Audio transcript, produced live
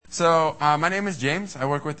My name is James. I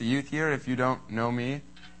work with the youth here. If you don't know me,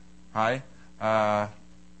 hi.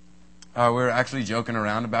 We were actually joking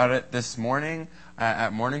around about it this morning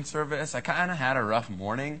at morning service. I kind of had a rough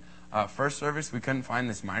morning. First service, we couldn't find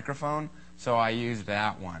this microphone, so I used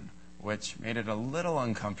that one, which made it a little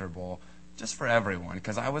uncomfortable just for everyone,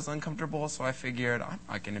 because I was uncomfortable, so I figured I'm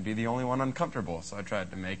not going to be the only one uncomfortable, so I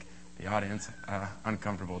tried to make the audience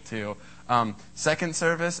uncomfortable too. Second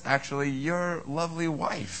service, actually, your lovely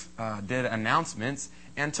wife did announcements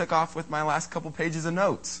and took off with my last couple pages of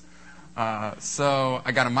notes. So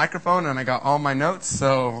I got a microphone and I got all my notes,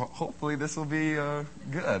 so hopefully this will be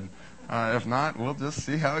good. If not, we'll just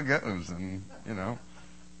see how it goes and,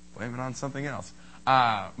 blame it on something else.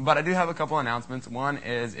 But I do have a couple announcements. One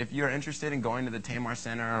is if you're interested in going to the Tamar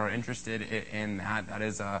Center or interested in that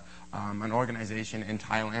is an organization in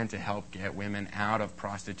Thailand to help get women out of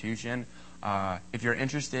prostitution. If you're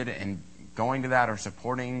interested in going to that or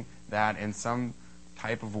supporting that in some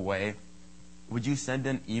type of way, would you send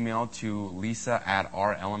an email to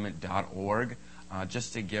lisa@ourelement.org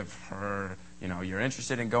just to give her, you're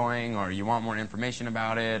interested in going or you want more information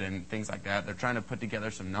about it and things like that. They're trying to put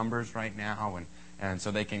together some numbers right now and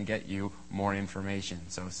so they can get you more information.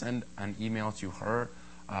 So send an email to her.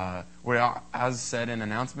 We are, as said in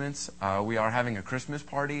announcements, we are having a Christmas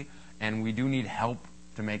party, and we do need help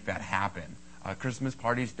to make that happen. Christmas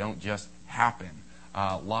parties don't just happen.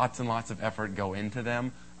 Lots and lots of effort go into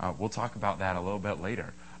them. We'll talk about that a little bit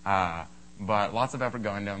later. But lots of effort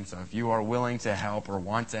go into them. So if you are willing to help or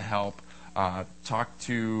want to help, talk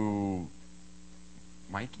to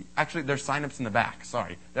Mikey. Actually, there's sign-ups in the back.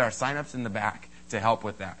 Sorry. There are sign-ups in the back to help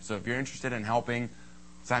with that. So if you're interested in helping,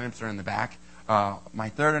 sign-ups are in the back. My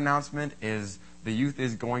third announcement is the youth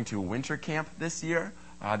is going to winter camp this year.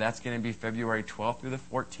 That's going to be February 12th through the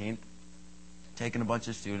 14th. Taking a bunch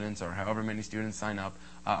of students, or however many students sign up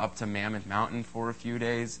to Mammoth Mountain for a few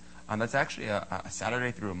days. That's actually a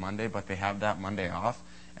Saturday through a Monday, but they have that Monday off.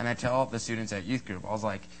 And I tell the students at youth group, I was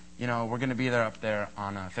like, we're going to be there up there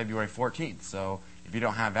on February 14th. So if you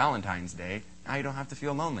don't have Valentine's Day, now you don't have to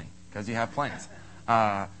feel lonely because you have plans.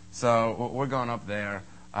 So we're going up there.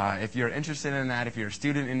 If you're interested in that, if you're a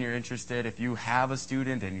student and you're interested, if you have a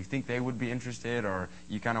student and you think they would be interested, or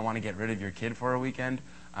you kind of want to get rid of your kid for a weekend,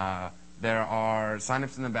 there are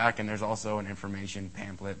sign-ups in the back, and there's also an information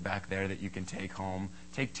pamphlet back there that you can take home.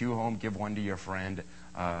 Take 2 home, give 1 to your friend.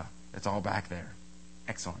 It's all back there.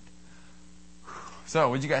 Excellent.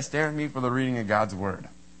 So, would you guys stare at me for the reading of God's Word?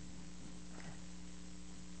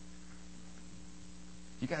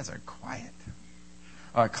 You guys are quiet.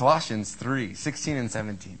 Colossians 3:16 and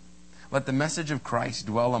 17. Let the message of Christ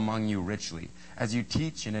dwell among you richly, as you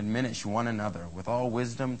teach and admonish one another with all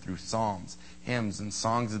wisdom through psalms, hymns, and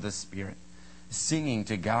songs of the Spirit, singing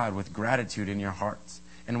to God with gratitude in your hearts.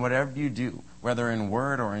 And whatever you do, whether in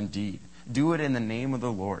word or in deed, do it in the name of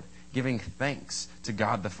the Lord, giving thanks to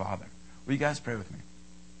God the Father. Will you guys pray with me?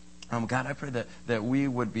 God, I pray that we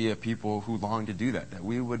would be a people who long to do that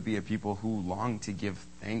we would be a people who long to give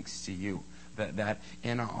thanks to you. That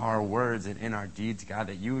in our words and in our deeds, God,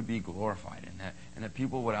 that you would be glorified, and that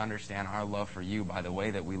people would understand our love for you by the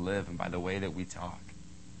way that we live and by the way that we talk.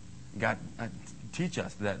 God, teach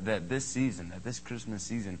us that this season, that this Christmas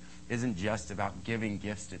season, isn't just about giving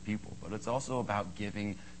gifts to people, but it's also about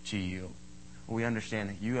giving to you. We understand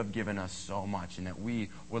that you have given us so much and that we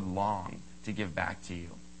would long to give back to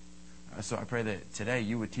you. So I pray that today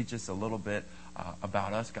you would teach us a little bit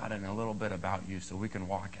about us, God, and a little bit about you, so we can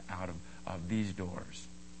walk out of these doors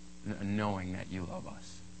knowing that you love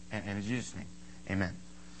us. And in Jesus' name, amen.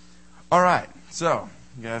 All right, so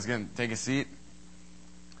you guys can take a seat.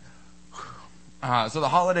 So the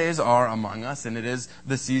holidays are among us, and it is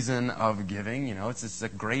the season of giving. It's just a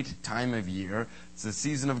great time of year. It's a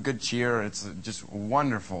season of good cheer. It's just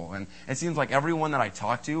wonderful. And it seems like everyone that I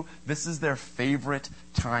talk to, this is their favorite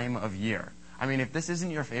time of year. I mean, if this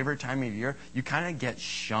isn't your favorite time of year, you kind of get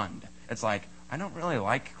shunned. It's like, I don't really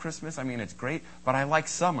like Christmas. I mean, it's great, but I like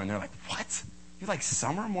summer. And they're like, what? You like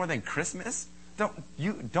summer more than Christmas?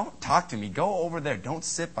 Don't talk to me. Go over there. Don't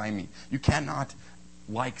sit by me. You cannot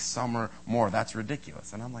like summer more. That's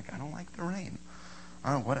ridiculous. And I'm like, I don't like the rain.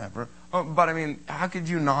 Whatever. But I mean, how could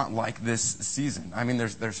you not like this season? I mean,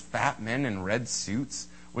 there's fat men in red suits,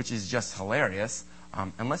 which is just hilarious.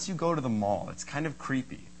 Unless you go to the mall, it's kind of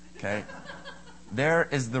creepy. Okay. There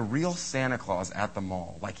is the real Santa Claus at the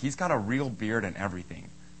mall. Like, he's got a real beard and everything.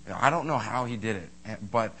 I don't know how he did it.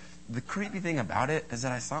 But the creepy thing about it is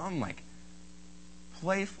that I saw him, like,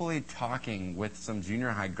 playfully talking with some junior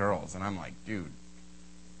high girls. And I'm like, dude,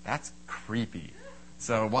 that's creepy.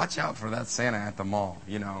 So watch out for that Santa at the mall,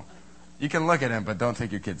 You can look at him, but don't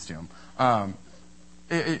take your kids to him.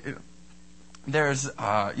 There's,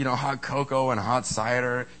 hot cocoa and hot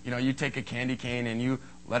cider. You take a candy cane and you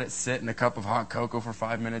let it sit in a cup of hot cocoa for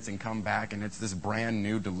 5 minutes and come back, and it's this brand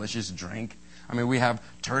new, delicious drink. I mean, we have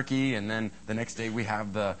turkey, and then the next day we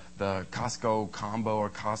have the Costco combo or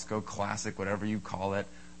Costco classic, whatever you call it.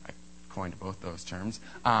 I coined both those terms.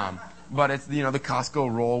 But it's, the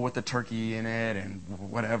Costco roll with the turkey in it and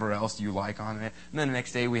whatever else you like on it. And then the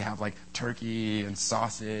next day we have like turkey and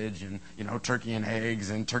sausage and, turkey and eggs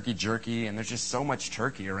and turkey jerky. And there's just so much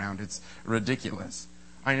turkey around. It's ridiculous.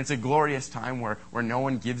 I mean, it's a glorious time where no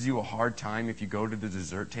one gives you a hard time if you go to the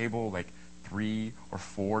dessert table like 3 or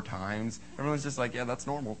 4 times. Everyone's just like, yeah, that's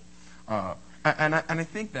normal. And I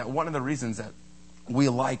think that one of the reasons that we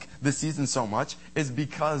like this season so much is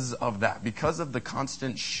because of that, because of the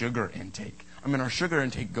constant sugar intake. I mean, our sugar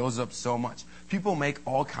intake goes up so much. People make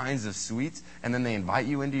all kinds of sweets, and then they invite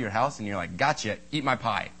you into your house, and you're like, gotcha, eat my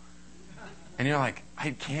pie. And you're like,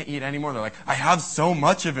 I can't eat anymore. They're like, I have so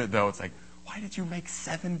much of it, though. It's like, why did you make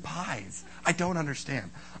 7 pies? I don't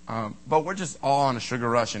understand. But we're just all on a sugar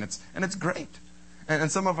rush, and it's great.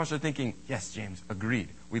 And some of us are thinking, yes, James, agreed.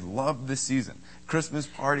 We love this season. Christmas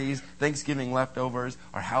parties, Thanksgiving leftovers,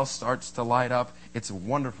 our house starts to light up. It's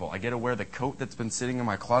wonderful. I get to wear the coat that's been sitting in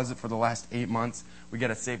my closet for the last 8 months. We get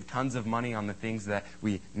to save tons of money on the things that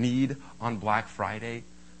we need on Black Friday.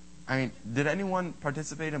 I mean, did anyone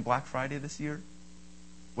participate in Black Friday this year?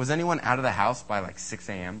 Was anyone out of the house by like 6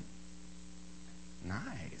 a.m.?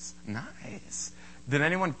 Nice. Did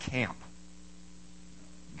anyone camp?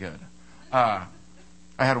 Good.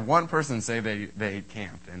 I had one person say they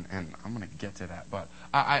camped, and I'm going to get to that. But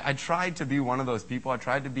I tried to be one of those people. I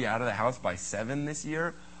tried to be out of the house by 7 this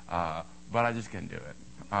year, but I just couldn't do it.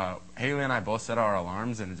 Haley and I both set our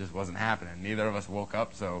alarms, and it just wasn't happening. Neither of us woke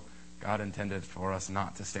up, so God intended for us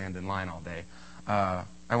not to stand in line all day.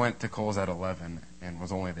 I went to Kohl's at 11 and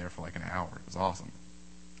was only there for like an hour. It was awesome.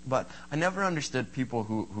 But I never understood people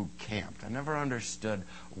who camped. I never understood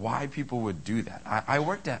why people would do that. I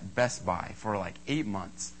worked at Best Buy for like 8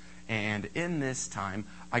 months. And in this time,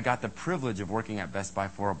 I got the privilege of working at Best Buy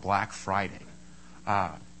for a Black Friday.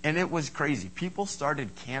 And it was crazy. People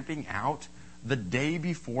started camping out the day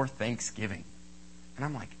before Thanksgiving. And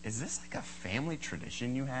I'm like, is this like a family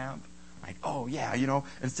tradition you have? Like, oh yeah,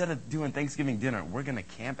 instead of doing Thanksgiving dinner, we're going to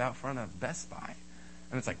camp out front of Best Buy.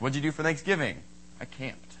 And it's like, what'd you do for Thanksgiving? I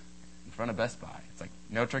camped in front of Best Buy. It's like,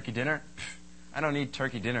 no turkey dinner? I don't need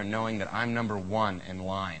turkey dinner knowing that I'm number 1 in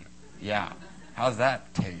line. Yeah. How's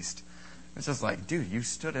that taste? It's just like, dude, you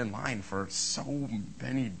stood in line for so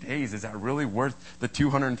many days. Is that really worth the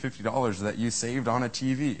 $250 that you saved on a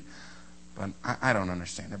TV? But I don't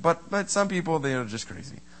understand it. But some people, they're just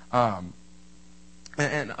crazy.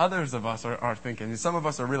 And others of us are thinking, some of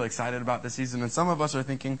us are really excited about this season, and some of us are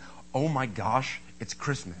thinking, oh my gosh, it's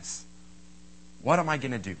Christmas. What am I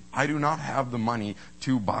going to do? I do not have the money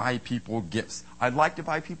to buy people gifts. I'd like to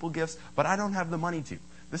buy people gifts, but I don't have the money to.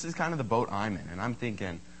 This is kind of the boat I'm in, and I'm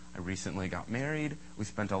thinking, I recently got married. We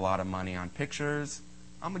spent a lot of money on pictures.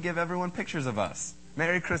 I'm going to give everyone pictures of us.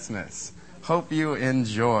 Merry Christmas. Hope you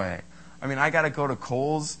enjoy. I mean, I got to go to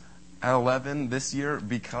Kohl's at 11 this year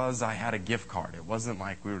because I had a gift card. It wasn't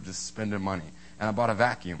like we were just spending money. And I bought a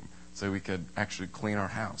vacuum so we could actually clean our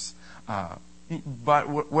house.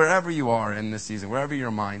 But wherever you are in this season, wherever your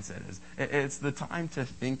mindset is, it's the time to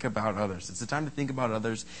think about others. It's the time to think about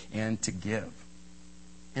others and to give.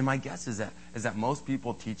 And my guess is that most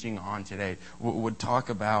people teaching on today would talk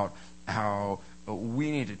about how we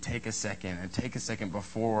need to take a second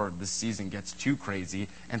before the season gets too crazy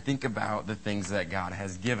and think about the things that God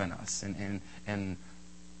has given us and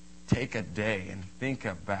take a day and think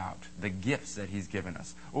about the gifts that He's given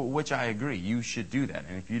us, which I agree, you should do that.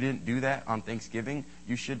 And if you didn't do that on Thanksgiving,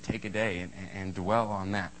 you should take a day and dwell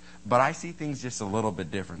on that. But I see things just a little bit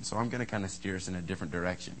different, so I'm going to kind of steer us in a different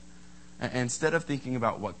direction. Instead of thinking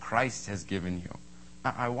about what Christ has given you,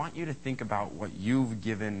 I want you to think about what you've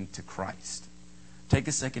given to Christ. Take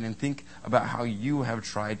a second and think about how you have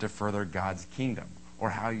tried to further God's kingdom,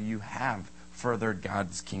 or how you have furthered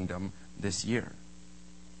God's kingdom this year.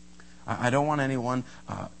 I don't want anyone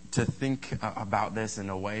to think about this in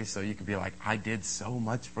a way so you can be like, I did so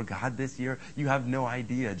much for God this year. You have no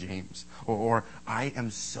idea, James. Or I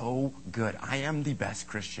am so good. I am the best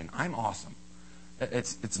Christian. I'm awesome.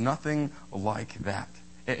 It's nothing like that.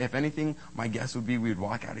 If anything, my guess would be we'd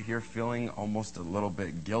walk out of here feeling almost a little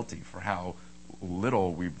bit guilty for how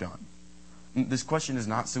little we've done. This question is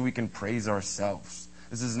not so we can praise ourselves.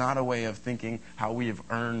 This is not a way of thinking how we have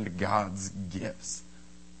earned God's gifts.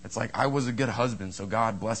 It's like, I was a good husband, so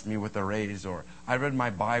God blessed me with a raise, or I read my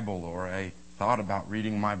Bible, or I thought about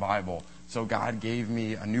reading my Bible, so God gave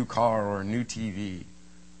me a new car or a new TV.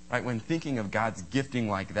 Right? When thinking of God's gifting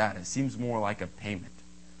like that, it seems more like a payment.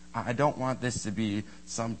 I don't want this to be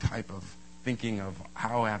some type of thinking of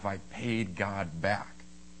how have I paid God back.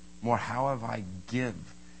 More, how have I give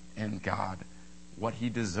in God what he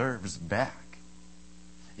deserves back.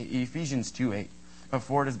 Ephesians 2:8,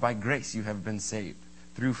 for it is by grace you have been saved,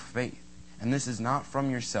 through faith. And this is not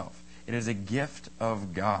from yourself. It is a gift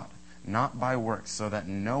of God, not by works, so that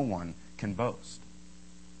no one can boast.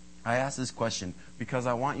 I ask this question because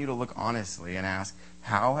I want you to look honestly and ask,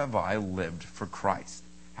 how have I lived for Christ?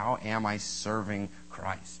 How am I serving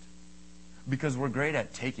Christ? Because we're great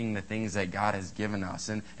at taking the things that God has given us,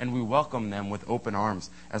 and we welcome them with open arms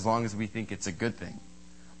as long as we think it's a good thing.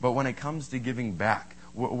 But when it comes to giving back,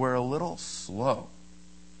 we're a little slow.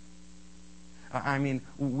 I mean,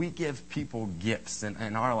 we give people gifts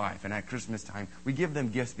in our life, and at Christmas time, we give them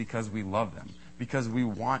gifts because we love them, because we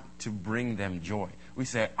want to bring them joy. We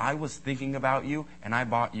say, I was thinking about you, and I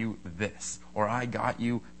bought you this, or I got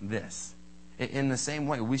you this. In the same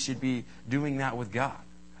way, we should be doing that with God.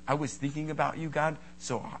 I was thinking about you, God,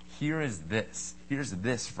 so here is this. Here's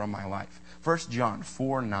this from my life. 1 John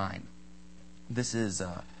 4:9. This is,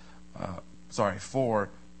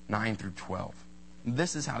 4:9 through 12.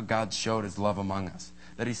 This is how God showed his love among us,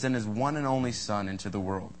 that he sent his one and only Son into the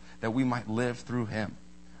world, that we might live through him.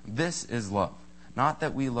 This is love, not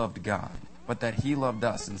that we loved God, but that he loved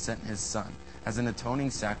us and sent his Son as an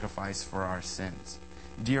atoning sacrifice for our sins.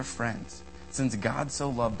 Dear friends, since God so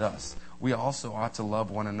loved us, we also ought to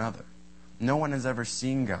love one another. No one has ever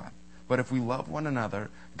seen God, but if we love one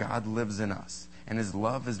another, God lives in us, and his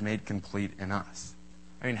love is made complete in us.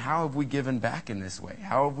 I mean, how have we given back in this way?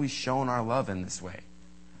 How have we shown our love in this way?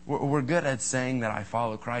 We're good at saying that I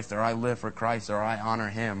follow Christ, or I live for Christ, or I honor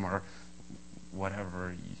him, or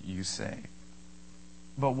whatever you say.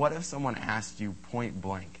 But what if someone asked you point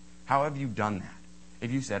blank, how have you done that?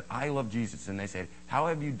 If you said, I love Jesus, and they said, how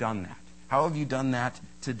have you done that? How have you done that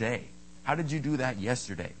today? How did you do that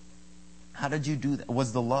yesterday? How did you do that?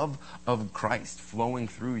 Was the love of Christ flowing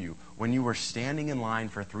through you when you were standing in line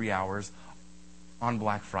for 3 hours on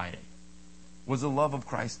Black Friday? Was the love of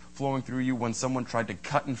Christ flowing through you when someone tried to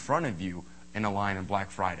cut in front of you in a line on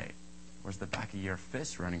Black Friday? Where's the back of your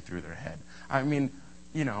fist running through their head? I mean,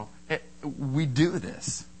 we do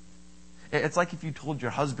this. It's like if you told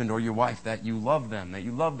your husband or your wife that you love them, that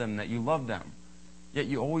you love them, that you love them. Yet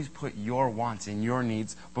you always put your wants and your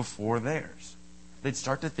needs before theirs. They'd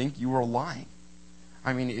start to think you were lying.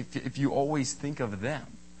 I mean, if you always think of them,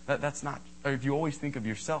 that's not, or if you always think of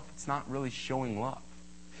yourself, it's not really showing love.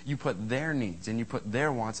 You put their needs and you put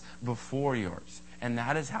their wants before yours. And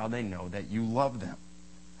that is how they know that you love them.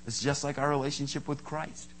 It's just like our relationship with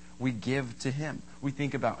Christ. We give to him. We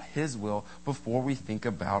think about his will before we think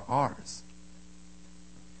about ours.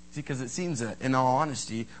 See, because it seems that, in all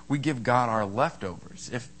honesty, we give God our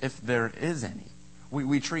leftovers, if there is any.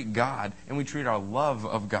 We treat God and we treat our love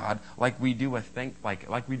of God like we do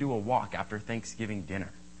like we do a walk after Thanksgiving dinner.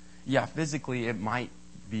 Yeah, physically it might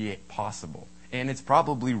be possible, and it's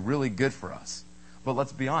probably really good for us. But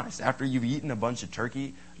let's be honest, after you've eaten a bunch of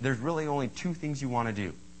turkey, there's really only two things you want to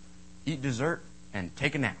do. Eat dessert and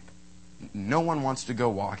take a nap. No one wants to go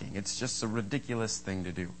walking. It's just a ridiculous thing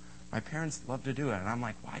to do. My parents love to do it, and I'm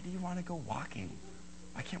like, why do you want to go walking?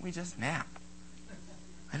 Why can't we just nap?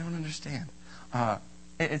 I don't understand.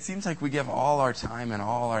 It seems like we give all our time and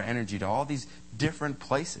all our energy to all these different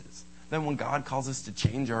places. Then when God calls us to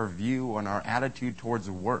change our view and our attitude towards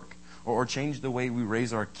work, or change the way we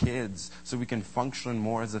raise our kids so we can function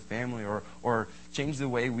more as a family, or change the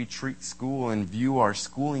way we treat school and view our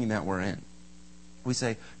schooling that we're in, we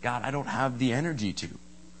say, God, I don't have the energy to.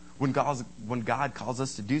 When God calls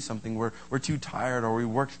us to do something, we're too tired, or we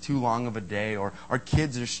worked too long of a day, or our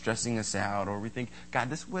kids are stressing us out, or we think,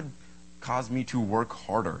 God, this would cause me to work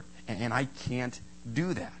harder, and I can't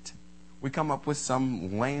do that. We come up with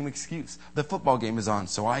some lame excuse. The football game is on,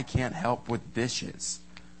 so I can't help with dishes,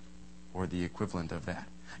 or the equivalent of that.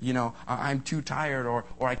 I'm too tired, or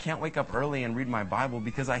I can't wake up early and read my Bible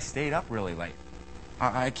because I stayed up really late.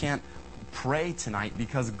 I can't pray tonight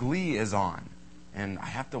because Glee is on. And I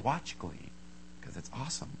have to watch Glee because it's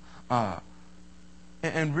awesome.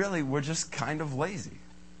 And really, we're just kind of lazy.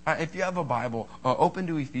 If you have a Bible, open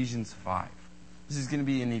to Ephesians 5. This is going to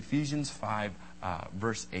be in Ephesians 5,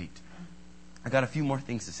 verse 8. I got a few more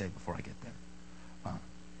things to say before I get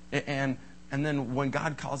there. And then when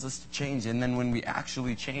God calls us to change, and then when we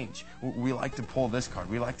actually change, we like to pull this card.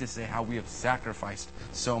 We like to say how we have sacrificed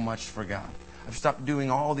so much for God. I've stopped doing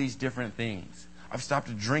all these different things. I've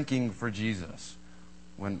stopped drinking for Jesus.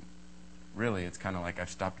 When really it's kind of like I've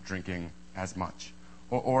stopped drinking as much.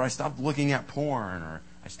 Or I stopped looking at porn, or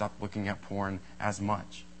I stopped looking at porn as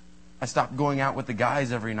much. I stopped going out with the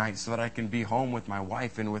guys every night so that I can be home with my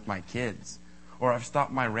wife and with my kids. Or I've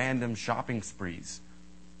stopped my random shopping sprees,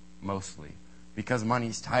 mostly, because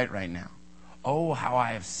money's tight right now. Oh, how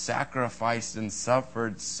I have sacrificed and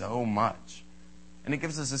suffered so much. And it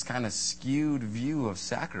gives us this kind of skewed view of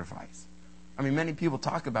sacrifice. I mean, many people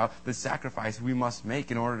talk about the sacrifice we must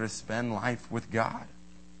make in order to spend life with God.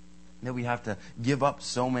 That we have to give up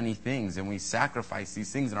so many things, and we sacrifice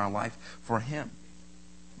these things in our life for Him.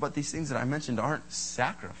 But these things that I mentioned aren't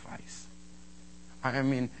sacrifice. I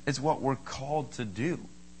mean, it's what we're called to do.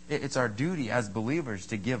 It's our duty as believers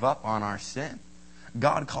to give up on our sin.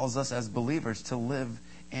 God calls us as believers to live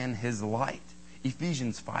in His light.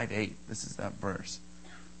 Ephesians 5:8, this is that verse.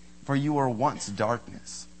 For you were once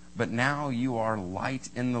darkness, but now you are light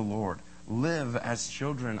in the Lord. Live as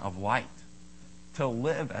children of light. To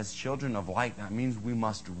live as children of light, that means we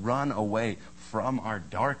must run away from our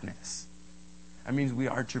darkness. That means we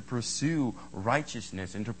are to pursue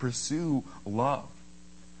righteousness and to pursue love.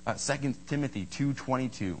 2 Timothy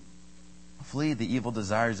 2:22. Flee the evil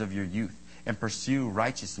desires of your youth and pursue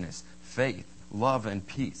righteousness, faith, love, and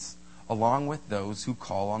peace, along with those who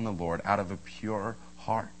call on the Lord out of a pure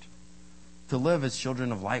heart. To live as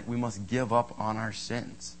children of light, we must give up on our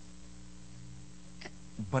sins.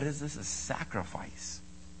 But is this a sacrifice?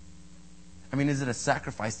 I mean, is it a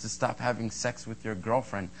sacrifice to stop having sex with your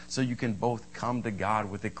girlfriend so you can both come to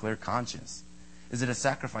God with a clear conscience? Is it a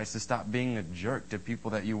sacrifice to stop being a jerk to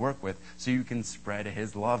people that you work with so you can spread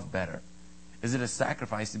His love better? Is it a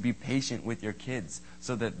sacrifice to be patient with your kids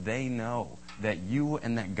so that they know that you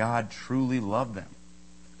and that God truly love them?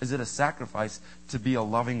 Is it a sacrifice to be a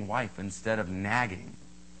loving wife instead of nagging?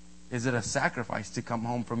 Is it a sacrifice to come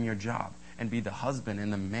home from your job and be the husband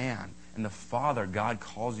and the man and the father God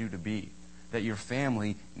calls you to be, that your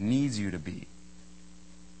family needs you to be?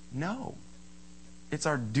 No. It's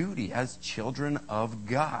our duty as children of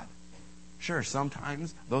God. Sure,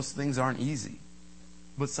 sometimes those things aren't easy.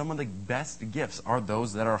 But some of the best gifts are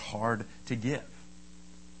those that are hard to give.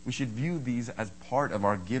 We should view these as part of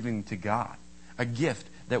our giving to God. A gift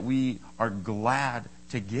that we are glad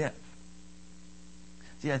to give.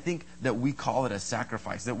 See, I think that we call it a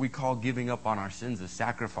sacrifice, that we call giving up on our sins a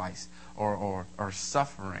sacrifice or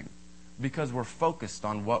suffering because we're focused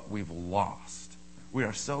on what we've lost. We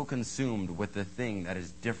are so consumed with the thing that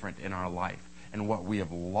is different in our life and what we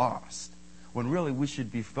have lost, when really we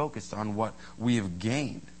should be focused on what we have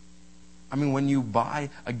gained. I mean, when you buy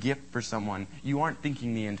a gift for someone, you aren't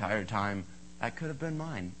thinking the entire time, that could have been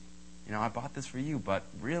mine. You know, I bought this for you, but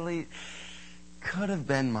really could have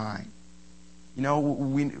been mine. You know,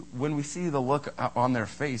 when we see the look on their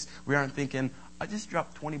face, we aren't thinking, I just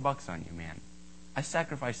dropped $20 on you, man. I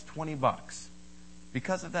sacrificed $20.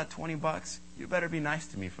 Because of that $20, you better be nice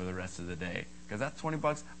to me for the rest of the day. Because that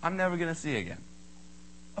 $20, I'm never going to see again.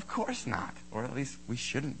 Of course not. Or at least we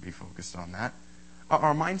shouldn't be focused on that.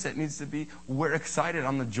 Our mindset needs to be, we're excited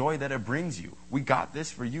on the joy that it brings you. We got this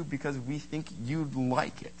for you because we think you'd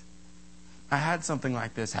like it. I had something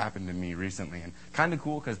like this happen to me recently, and kind of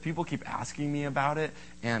cool because people keep asking me about it,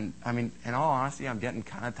 and I mean, in all honesty, I'm getting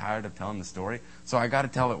kind of tired of telling the story, so I got to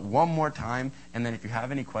tell it one more time, and then if you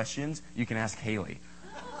have any questions, you can ask Haley.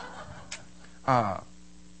 Haley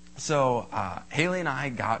and I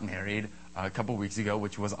got married a couple weeks ago,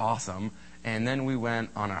 which was awesome, and then we went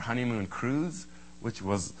on our honeymoon cruise, which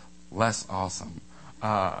was less awesome,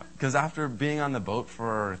 because after being on the boat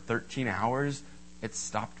for 13 hours, it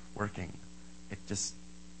stopped working. It just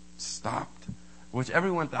stopped, which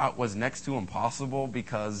everyone thought was next to impossible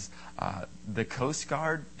because the Coast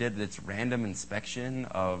Guard did its random inspection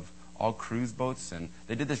of all cruise boats, and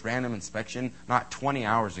they did this random inspection not 20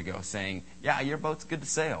 hours ago saying, yeah, your boat's good to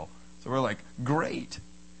sail. So we're like, great.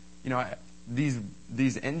 You know,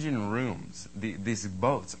 these engine rooms, these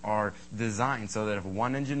boats are designed so that if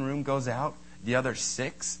one engine room goes out, the other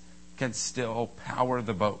 6 can still power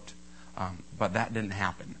the boat. But that didn't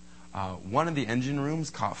happen. One of the engine rooms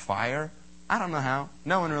caught fire. I don't know how.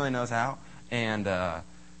 No one really knows how. And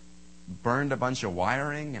burned a bunch of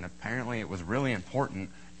wiring, and apparently it was really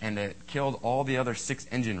important, and it killed all the other 6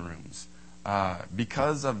 engine rooms.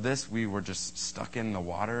 Because of this, we were just stuck in the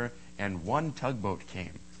water, and one tugboat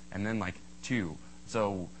came, and then like 2.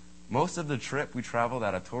 So most of the trip, we traveled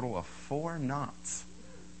at a total of 4 knots,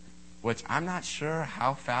 which I'm not sure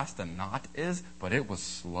how fast a knot is, but it was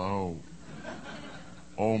slow.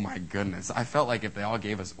 Oh my goodness. I felt like if they all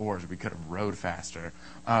gave us oars, we could have rowed faster.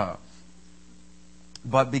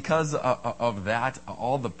 But because of that,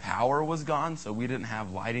 all the power was gone, so we didn't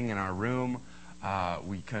have lighting in our room.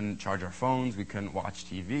 We couldn't charge our phones. We couldn't watch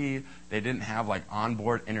TV. They didn't have like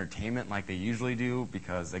onboard entertainment like they usually do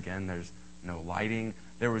because, again, there's no lighting.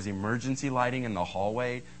 There was emergency lighting in the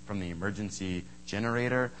hallway from the emergency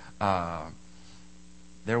generator.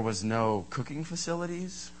 There was no cooking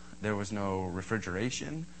facilities. There was no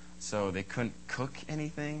refrigeration, so they couldn't cook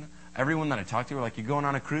anything. Everyone that I talked to were like, "You going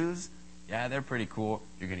on a cruise?" "Yeah, they're pretty cool."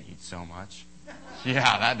 "You're going to eat so much."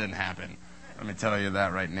 Yeah, that didn't happen. Let me tell you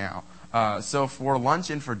that right now. So for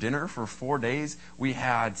lunch and for dinner for 4 days, we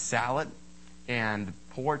had salad and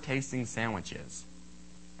poor tasting sandwiches.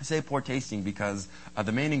 I say poor tasting because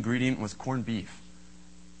the main ingredient was corned beef.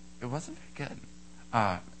 It wasn't very good.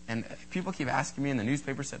 And people keep asking me in the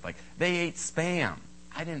newspaper, said, like, they ate Spam.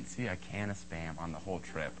 I didn't see a can of Spam on the whole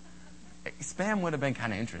trip. Spam would have been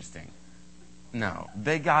kind of interesting. No,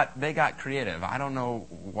 they got creative. I don't know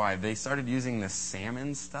why. They started using this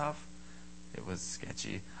salmon stuff. It was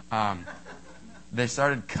sketchy. They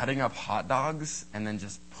started cutting up hot dogs and then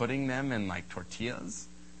just putting them in like tortillas.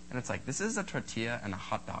 And it's like, this is a tortilla and a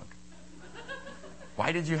hot dog.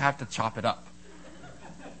 Why did you have to chop it up?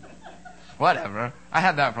 Whatever. I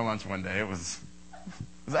had that for lunch one day. It was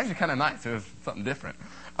actually kind of nice. It was something different.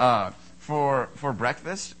 For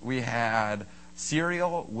breakfast, we had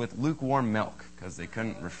cereal with lukewarm milk because they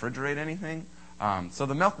couldn't refrigerate anything. So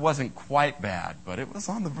the milk wasn't quite bad, but it was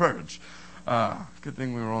on the verge. Good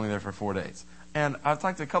thing we were only there for 4 days. And I've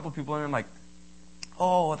talked to a couple of people and they're like,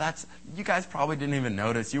 "Oh, you guys probably didn't even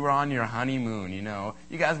notice. You were on your honeymoon, you know.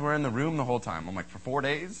 You guys were in the room the whole time." I'm like, "For 4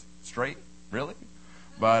 days straight? Really?"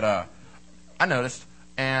 But I noticed.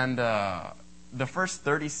 And the first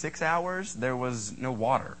 36 hours, there was no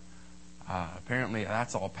water. Apparently,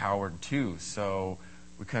 that's all powered too. So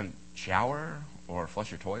we couldn't shower or flush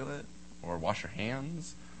your toilet or wash your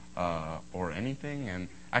hands or anything. And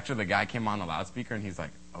actually, the guy came on the loudspeaker and he's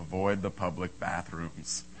like, "Avoid the public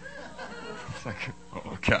bathrooms." It's like,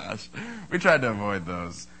 oh gosh. We tried to avoid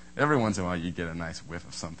those. Every once in a while, you get a nice whiff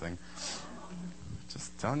of something.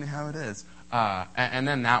 Just telling you how it is. And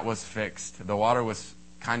then that was fixed. The water was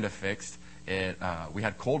kind of fixed. We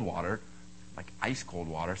had cold water, like ice cold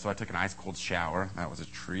water. So I took an ice cold shower. That was a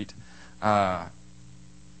treat. And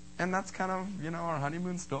that's kind of, our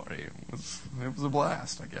honeymoon story. It was a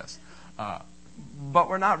blast, I guess. But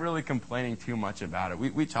we're not really complaining too much about it.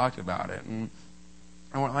 We talked about it. And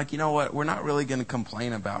we're like, you know what? We're not really going to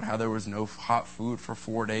complain about how there was no hot food for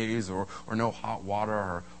 4 days or no hot water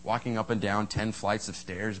or walking up and down 10 flights of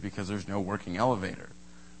stairs because there's no working elevator.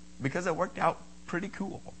 Because it worked out pretty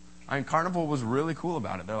cool. I mean, Carnival was really cool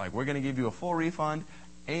about it. They're like, we're going to give you a full refund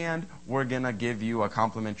and we're going to give you a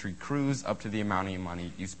complimentary cruise up to the amount of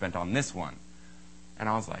money you spent on this one. And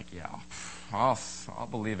I was like, yeah, I'll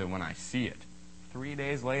believe it when I see it. 3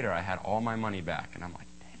 days later, I had all my money back. And I'm like,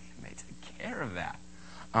 damn, they took care of that.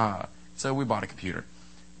 So we bought a computer,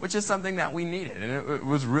 which is something that we needed, and it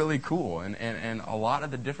was really cool. And a lot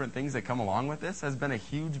of the different things that come along with this has been a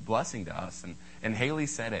huge blessing to us. And Haley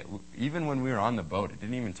said it, even when we were on the boat, it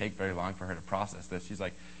didn't even take very long for her to process this. She's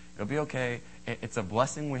like, it'll be okay. It's a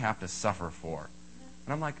blessing we have to suffer for.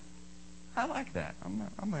 And I'm like, I like that. I'm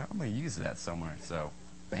gonna use that somewhere. So,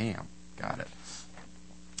 bam, got it.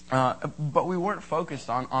 But we weren't focused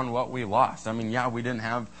on what we lost. I mean, yeah, we didn't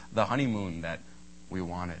have the honeymoon that we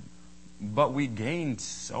wanted, but we gained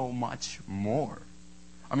so much more.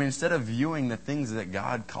 I mean, instead of viewing the things that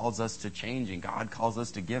God calls us to change and God calls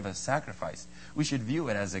us to give as sacrifice, we should view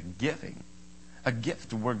it as a giving, a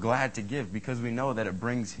gift we're glad to give because we know that it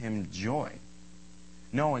brings Him joy,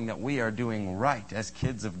 knowing that we are doing right as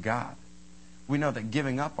kids of God. We know that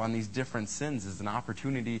giving up on these different sins is an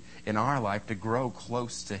opportunity in our life to grow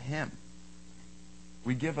close to Him.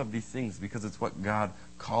 We give up these things because it's what God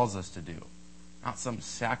calls us to do. Not some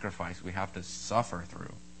sacrifice we have to suffer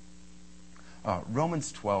through.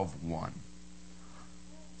 Romans 12:1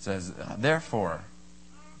 says, "Therefore,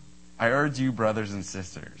 I urge you, brothers and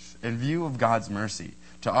sisters, in view of God's mercy,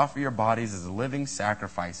 to offer your bodies as living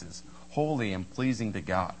sacrifices, holy and pleasing to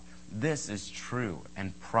God. This is true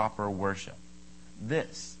and proper worship."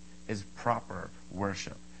 This is proper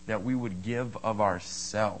worship, that we would give of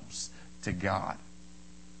ourselves to God.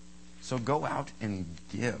 So go out and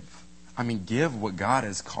give. I mean, give what God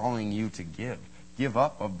is calling you to give. Give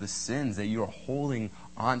up of the sins that you are holding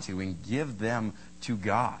onto and give them to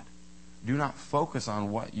God. Do not focus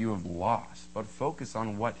on what you have lost, but focus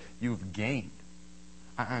on what you've gained.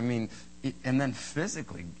 I mean, and then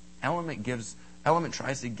physically, Element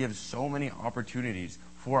tries to give so many opportunities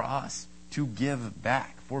for us to give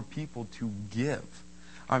back, for people to give.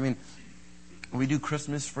 I mean, We do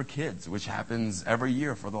Christmas for Kids, which happens every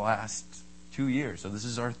year for the last 2 years. So this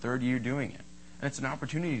is our 3rd year doing it. And it's an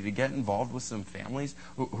opportunity to get involved with some families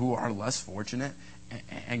who are less fortunate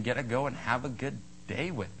and get to go and have a good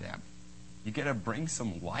day with them. You get to bring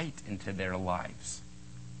some light into their lives.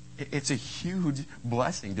 It's a huge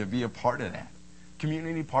blessing to be a part of that.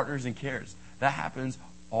 Community Partners and Cares. That happens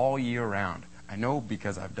all year round. I know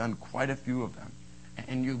because I've done quite a few of them.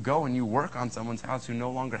 And you go and you work on someone's house who no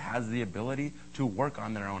longer has the ability to work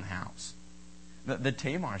on their own house. The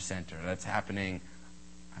Tamar Center, that's happening,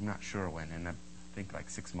 I'm not sure when, in I think like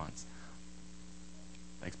 6 months.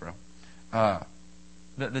 Thanks, bro.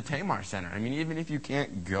 The Tamar Center, I mean, even if you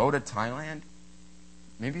can't go to Thailand,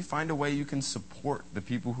 maybe find a way you can support the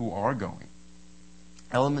people who are going.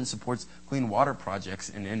 Element supports clean water projects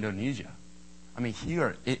in Indonesia. I mean,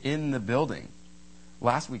 here in the building,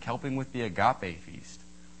 last week helping with the Agape Feast.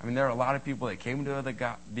 I mean, there are a lot of people that came to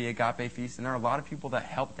the Agape Feast, and there are a lot of people that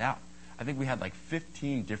helped out. I think we had like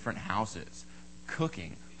 15 different houses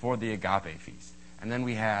cooking for the Agape Feast. And then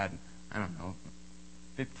we had,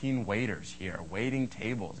 15 waiters here, waiting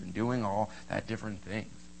tables and doing all that different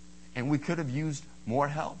things. And we could have used more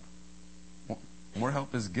help. More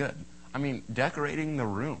help is good. I mean, decorating the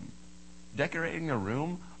room.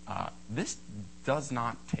 This does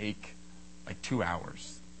not take like 2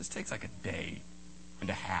 hours. This takes like a day and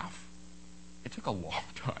a half. It took a long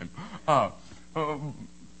time.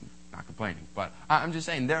 Not complaining, but I'm just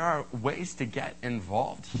saying there are ways to get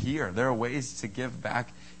involved here. There are ways to give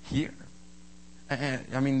back here. And,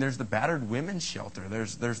 I mean, there's the Battered Women's Shelter.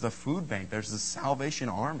 There's the food bank. There's the Salvation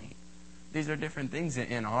Army. These are different things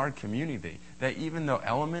in our community that even though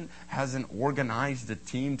Element hasn't organized a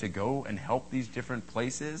team to go and help these different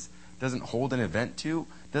places, doesn't hold an event to,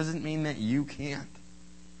 doesn't mean that you can't.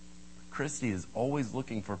 Christy is always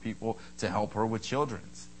looking for people to help her with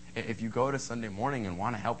children's. If you go to Sunday morning and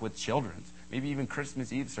want to help with children's, maybe even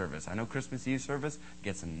Christmas Eve service. I know Christmas Eve service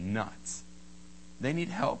gets nuts. They need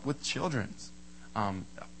help with children's.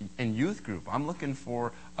 In youth group, I'm looking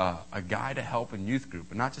for a guy to help in youth group,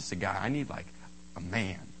 but not just a guy. I need like a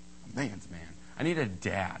man's man. I need a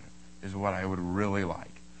dad is what I would really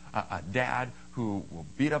like. A dad who will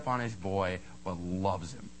beat up on his boy but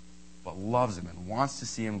loves him and wants to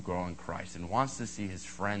see him grow in Christ and wants to see his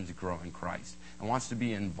friends grow in Christ and wants to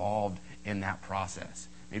be involved in that process.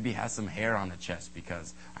 Maybe has some hair on the chest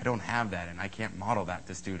because I don't have that and I can't model that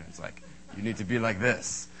to students. Like, you need to be like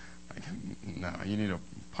this. Like, no, you need a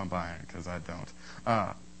pump iron because I don't.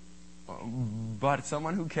 But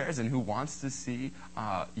someone who cares and who wants to see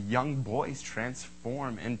young boys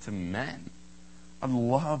transform into men. I'd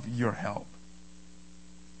love your help.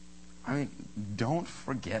 I mean, don't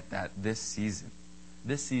forget that this season,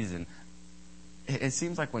 it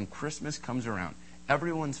seems like when Christmas comes around,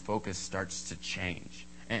 everyone's focus starts to change.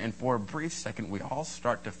 And for a brief second, we all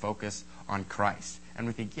start to focus on Christ. And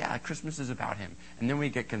we think, yeah, Christmas is about him. And then we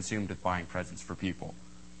get consumed with buying presents for people.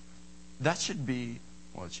 That should be,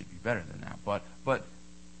 well, it should be better than that. But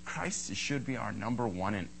Christ should be our number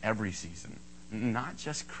one in every season, not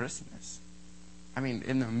just Christmas. I mean,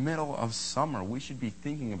 in the middle of summer, we should be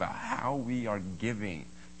thinking about how we are giving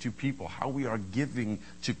to people, how we are giving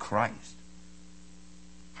to Christ,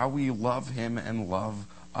 how we love him and love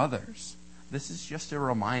others. This is just a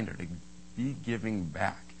reminder to be giving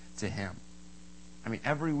back to him. I mean,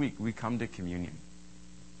 every week we come to communion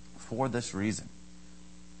for this reason.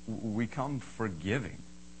 We come for giving.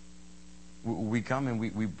 We come and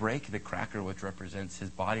we break the cracker, which represents his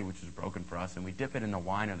body, which was broken for us, and we dip it in the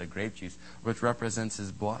wine or the grape juice, which represents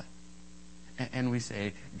his blood. And we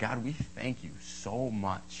say, God, we thank you so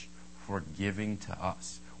much for giving to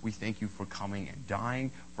us. We thank you for coming and dying,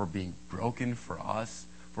 for being broken for us,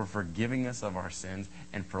 for forgiving us of our sins,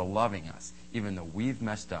 and for loving us, even though we've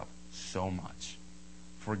messed up so much.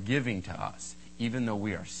 For giving to us, even though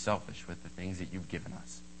we are selfish with the things that you've given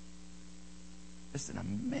us. It's an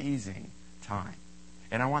amazing time.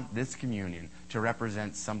 And I want this communion to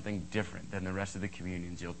represent something different than the rest of the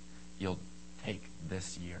communions you'll take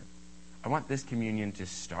this year. I want this communion to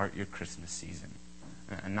start your Christmas season.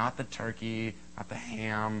 Not the turkey, not the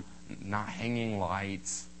ham, not hanging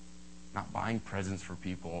lights, not buying presents for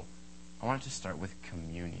people. I want it to start with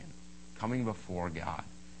communion, coming before God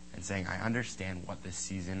and saying, I understand what this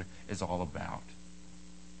season is all about.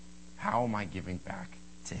 How am I giving back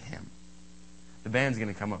to him? The band's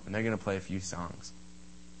going to come up and they're going to play a few songs.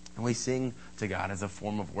 And we sing to God as a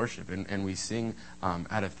form of worship. And we sing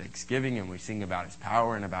out of thanksgiving, and we sing about his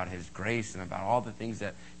power and about his grace and about all the things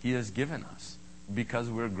that he has given us, because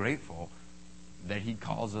we're grateful that he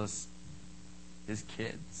calls us his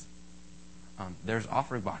kids. there's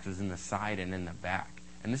offering boxes in the side and in the back.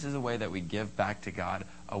 And this is a way that we give back to God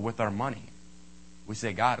with our money. We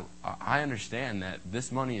say, God, I understand that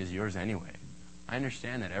this money is yours anyway. I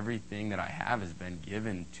understand that everything that I have has been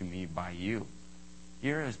given to me by you.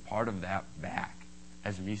 Here is part of that back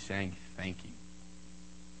as me saying thank you.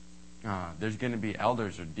 There's going to be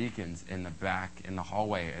elders or deacons in the back in the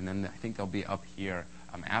hallway, and then I think they'll be up here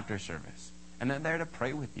after service. And they're there to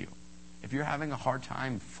pray with you. If you're having a hard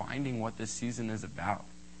time finding what this season is about,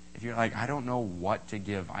 if you're like, I don't know what to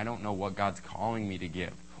give, I don't know what God's calling me to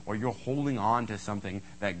give, or you're holding on to something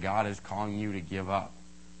that God is calling you to give up,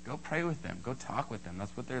 go pray with them. Go talk with them.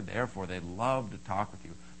 That's what they're there for. They love to talk with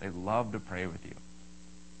you. They love to pray with you.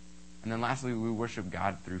 And then lastly, we worship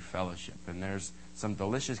God through fellowship. And there's some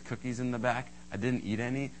delicious cookies in the back. I didn't eat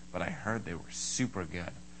any, but I heard they were super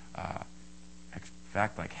good. In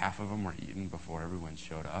fact, like half of them were eaten before everyone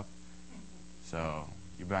showed up. So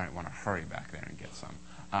you might want to hurry back there and get some.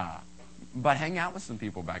 But hang out with some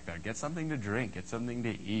people back there. Get something to drink. Get something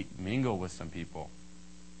to eat. Mingle with some people.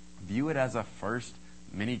 View it as a first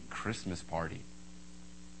mini Christmas party.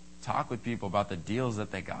 Talk with people about the deals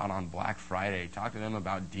that they got on Black Friday. Talk to them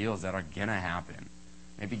about deals that are going to happen.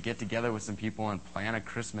 Maybe get together with some people and plan a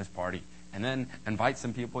Christmas party. And then invite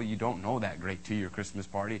some people you don't know that great to your Christmas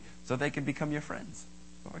party so they can become your friends.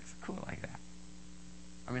 It works cool like that.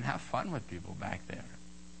 I mean, have fun with people back there.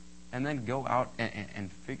 And then go out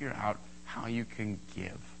and figure out how you can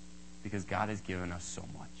give. Because God has given us so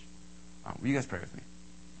much. Will you guys pray with me?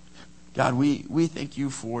 God, we thank you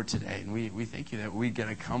for today, and we thank you that we get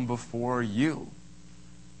to come before you.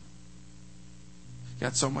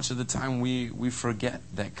 God, so much of the time we forget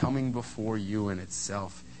that coming before you in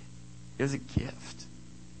itself is a gift.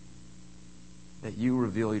 That you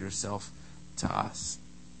reveal yourself to us.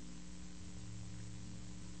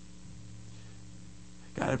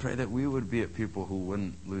 God, I pray that we would be a people who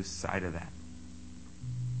wouldn't lose sight of that.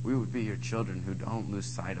 We would be your children who don't lose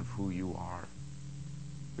sight of who you are.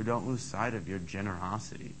 Who don't lose sight of your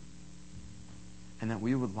generosity. And that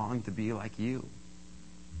we would long to be like you.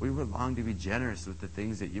 We would long to be generous with the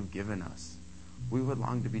things that you've given us. We would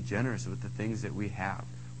long to be generous with the things that we have,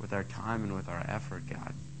 with our time and with our effort,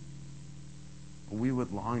 God. We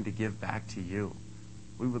would long to give back to you.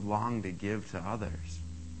 We would long to give to others.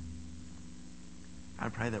 I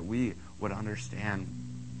pray that we would understand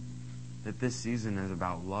that this season is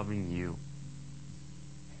about loving you.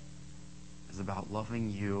 It's about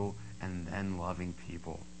loving you and then loving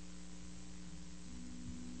people.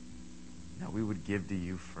 That we would give to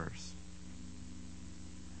you first.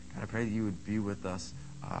 God, I pray that you would be with us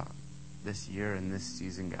this year and this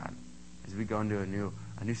season, God. As we go into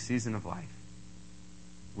a new season of life,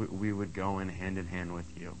 we would go in hand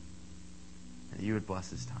with you. And you would bless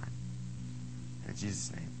this time. In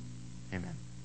Jesus' name, amen.